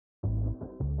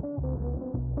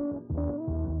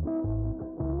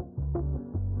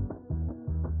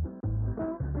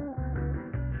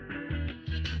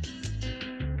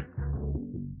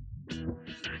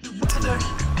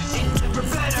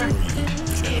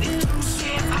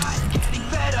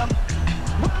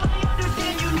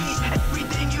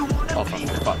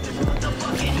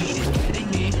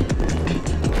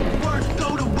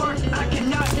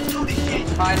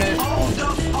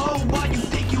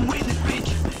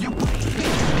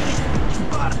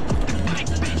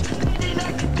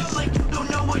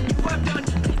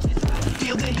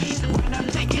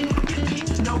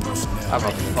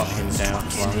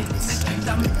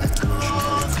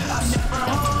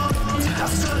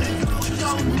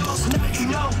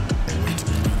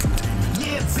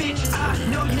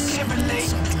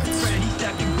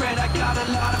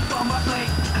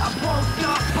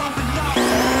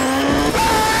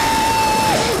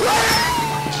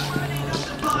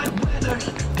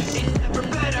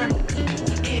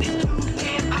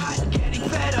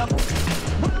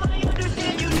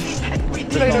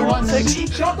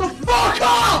Shut the fuck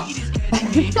up!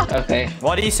 Okay.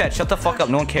 What he said, shut the fuck up,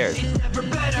 no one cares.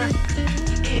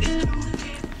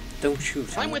 Don't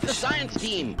shoot. I'm with the science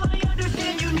team.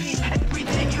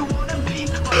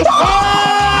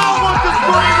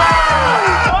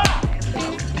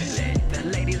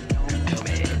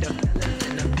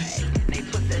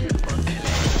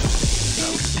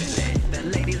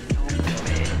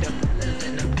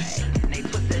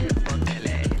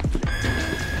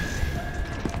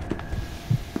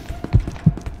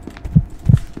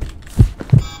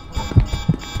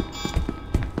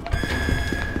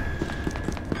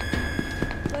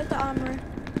 Where's the armory?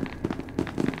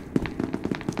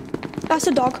 That's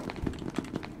a dog.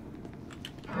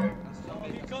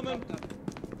 Keep coming.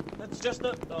 That's just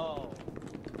a. Oh.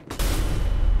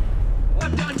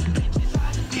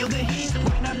 Feel the heat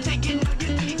when I'm taking out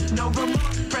your teeth. No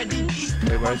remorse, Freddy.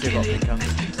 Wait, where's your vodka?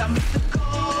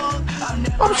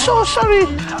 I'm so sorry.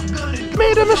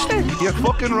 Made a mistake. You're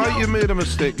fucking right, you made a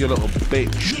mistake, you little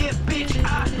bitch. Yeah, bitch,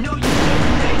 I know you.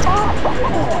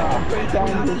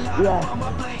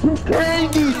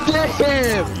 Crazy,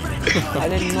 damn.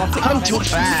 I'm too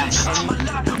fast.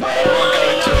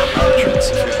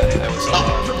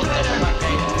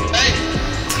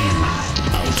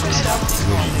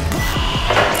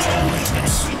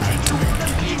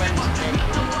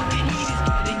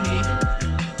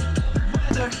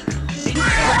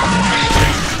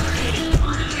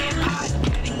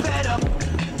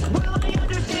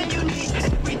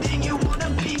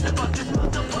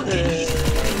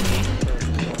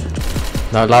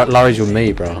 No, Larry's with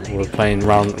me, bro. We're playing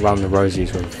round the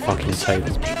rosies with fucking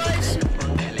tables.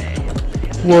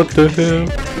 What the hell?